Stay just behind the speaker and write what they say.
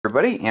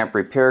Everybody,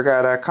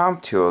 amprepairguy.com,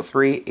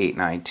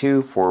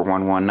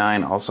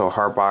 203-892-4119, also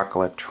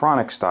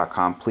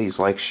harbackelectronics.com. Please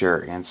like, share,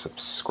 and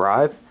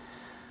subscribe.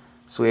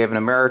 So we have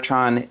an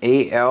Ameritron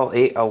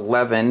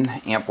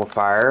Al811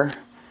 amplifier.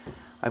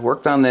 I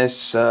worked on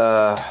this,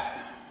 I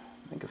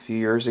think a few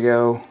years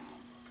ago. I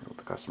forget what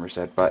the customer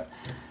said, but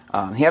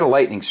he had a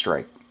lightning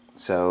strike.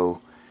 So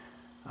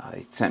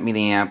he sent me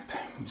the amp.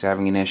 He was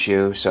having an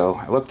issue, so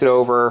I looked it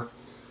over.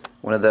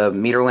 One of the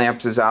meter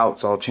lamps is out,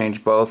 so I'll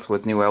change both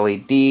with new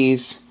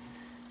LEDs.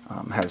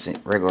 Has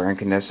regular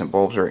incandescent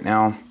bulbs right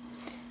now.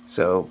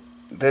 So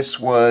this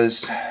board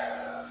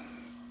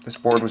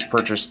was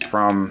purchased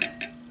from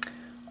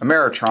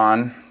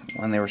Ameritron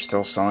when they were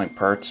still selling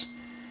parts,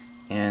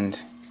 and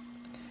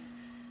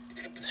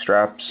the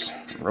straps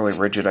are really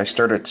rigid. I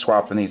started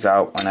swapping these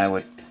out when I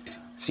would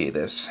see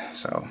this.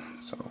 So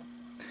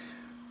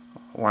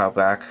a while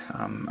back,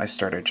 I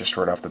started just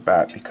right off the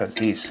bat because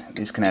these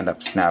can end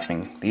up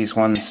snapping. These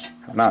ones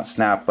have not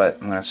snapped, but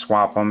I'm going to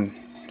swap them.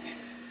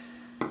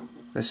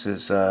 This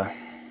is like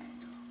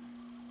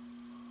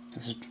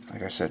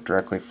I said,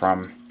 directly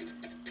from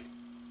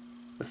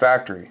the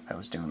factory that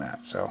was doing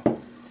that. So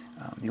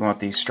you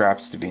want these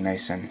straps to be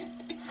nice and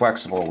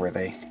flexible where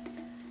they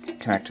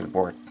connect to the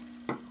board.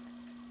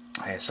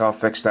 Okay, so I'll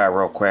fix that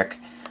real quick.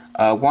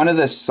 One of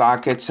the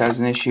sockets has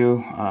an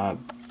issue.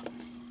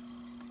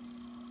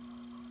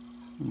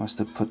 Must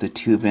have put the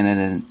tube in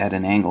it at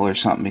an angle or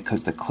something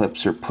because the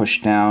clips are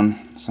pushed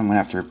down. So I'm going to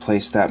have to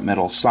replace that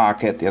middle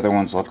socket. The other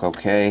ones look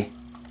okay.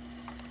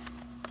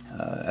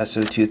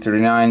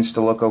 SO239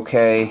 still look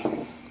okay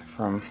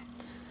from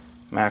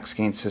Max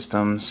Gain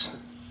Systems.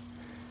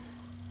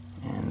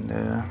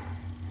 And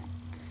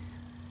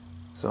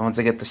so once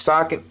I get the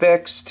socket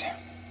fixed,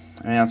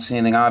 I don't see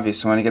anything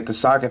obvious. So when I get the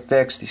socket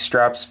fixed, these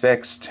straps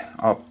fixed,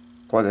 I'll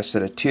plug a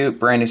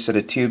brand new set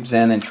of tubes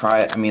in and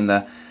try it. I mean,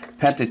 the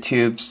Penta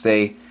tubes,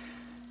 the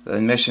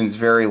emission's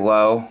very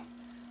low,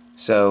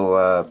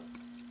 so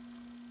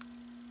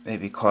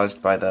maybe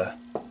caused by the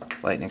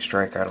lightning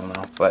strike, I don't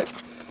know. But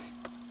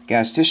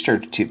gas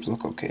discharge tubes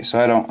look okay, so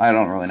I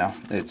don't really know.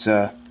 It's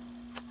a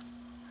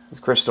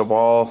crystal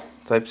ball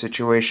type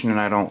situation, and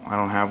I don't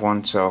have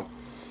one, so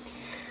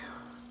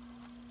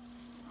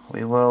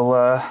we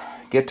will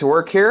get to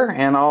work here,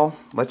 and I'll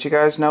let you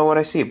guys know what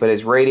I see. But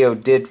his radio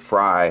did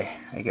fry.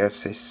 I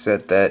guess he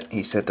sent that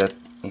in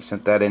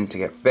to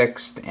get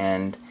fixed,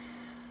 and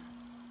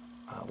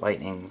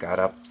lightning got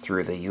up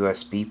through the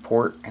USB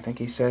port, I think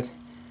he said,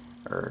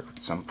 or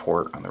some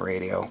port on the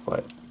radio,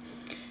 but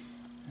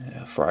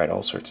it fried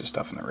all sorts of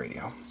stuff in the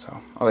radio.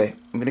 So, okay,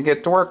 I'm gonna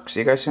get to work.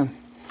 See you guys soon.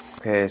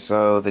 Okay,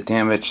 so the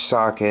damaged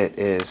socket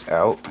is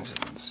out, as you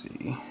can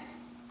see.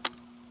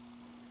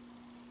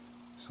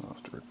 So I'll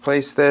have to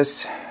replace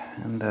this,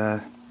 and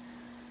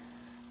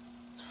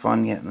it's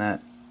fun getting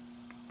that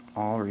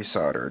all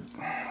resoldered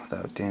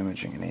without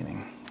damaging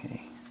anything.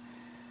 Okay.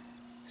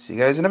 See you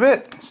guys in a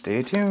bit.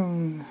 Stay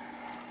tuned.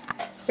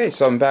 Okay,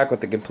 so I'm back with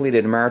the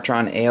completed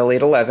Ameritron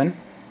Al811.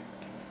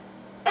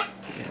 Yeah,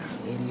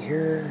 80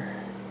 here.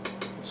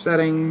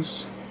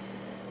 Settings.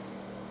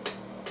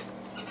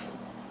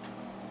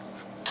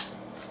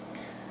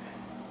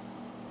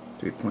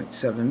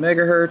 .7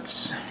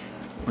 megahertz.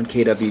 1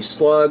 kW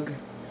slug.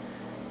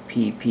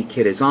 PEP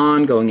kit is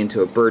on, going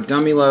into a bird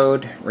dummy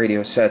load.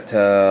 Radio set to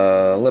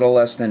a little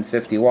less than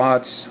 50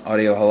 watts.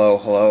 Audio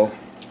hello.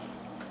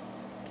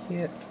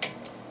 Kit.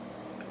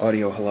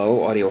 Audio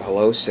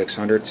hello,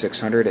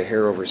 600, a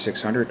hair over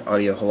 600.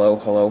 Audio hello.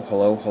 Audio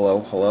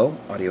hello.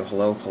 Audio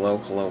hello.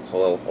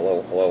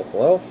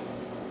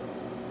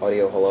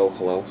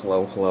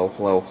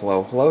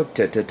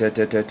 Tit.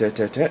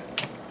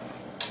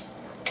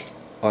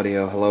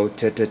 Audio hello.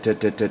 Tit.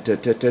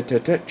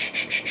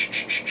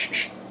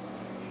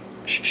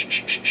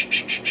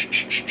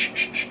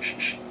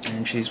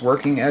 And she's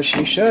working as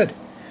she should.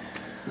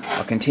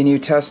 I'll continue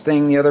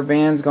testing the other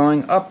bands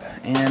going up,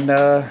 and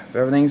if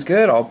everything's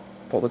good, I'll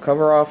pull the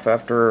cover off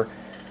after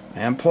I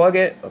unplug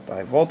it, let the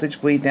high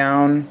voltage bleed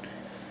down,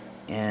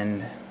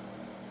 and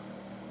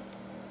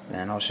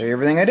then I'll show you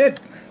everything I did.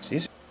 See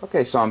you soon.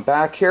 Okay, so I'm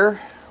back here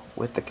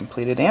with the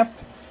completed amp.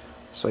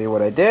 I'll show you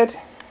what I did.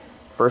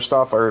 First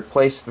off, I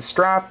replaced the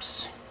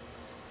straps.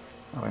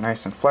 They're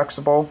nice and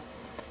flexible.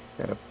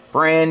 Got a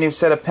brand new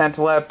set of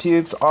Penta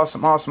tubes.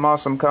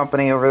 Awesome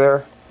company over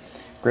there.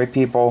 Great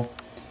people.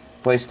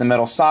 Replaced the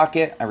middle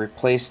socket. I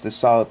replaced the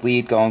solid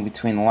lead going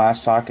between the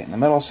last socket and the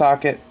middle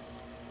socket.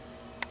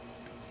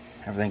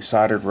 Everything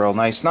soldered real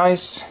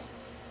nice.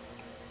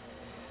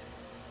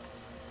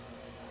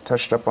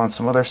 Touched up on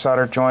some other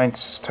solder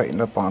joints,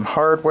 tightened up on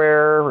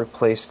hardware,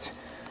 replaced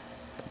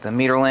the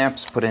meter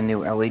lamps, put in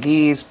new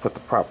LEDs, put the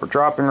proper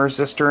dropping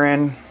resistor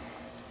in.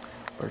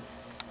 There are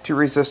 2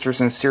 resistors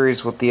in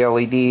series with the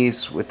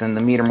LEDs within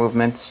the meter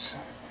movements,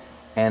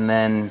 and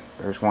then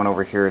there's one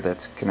over here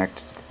that's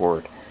connected to the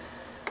board.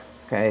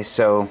 Okay,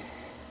 so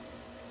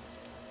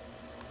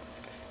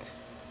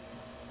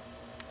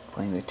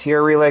clean the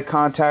TR relay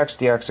contacts,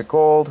 deoxit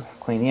gold.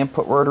 Clean the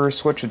input rotary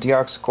switch with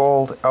deoxit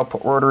gold,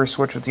 output rotary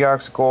switch with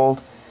deoxit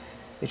gold.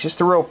 it's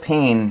just a real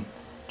pain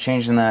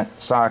changing that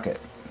socket.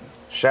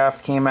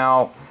 Shaft came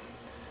out,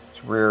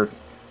 rear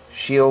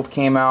shield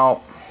came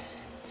out,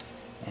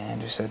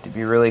 and just have to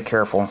be really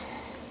careful.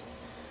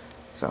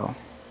 So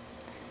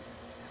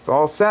it's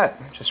all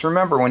set. Just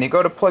remember, when you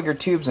go to plug your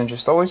tubes in,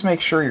 just always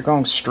make sure you're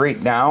going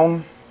straight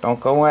down. Don't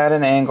go at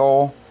an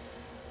angle.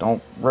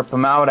 Don't rip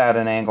them out at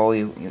an angle.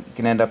 You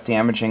can end up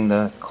damaging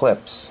the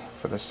clips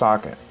for the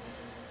socket.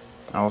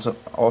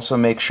 Also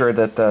make sure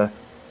that the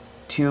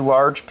two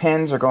large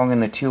pins are going in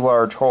the two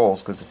large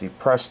holes, because if you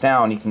press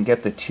down, you can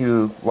get the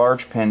two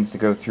large pins to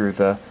go through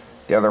the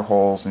other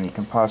holes, and you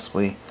can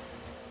possibly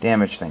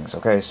damage things.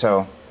 Okay,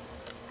 so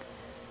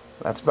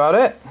that's about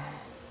it.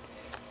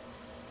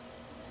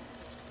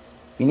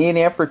 If you need an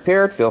amp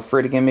repaired, feel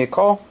free to give me a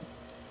call.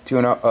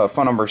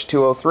 Phone number is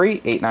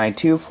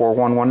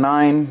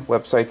 203-892-4119.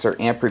 Websites are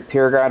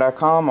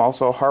amprepairguy.com,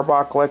 also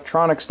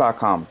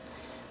harbachellectronics.com.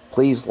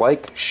 Please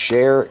like,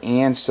 share,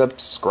 and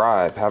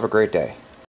subscribe. Have a great day.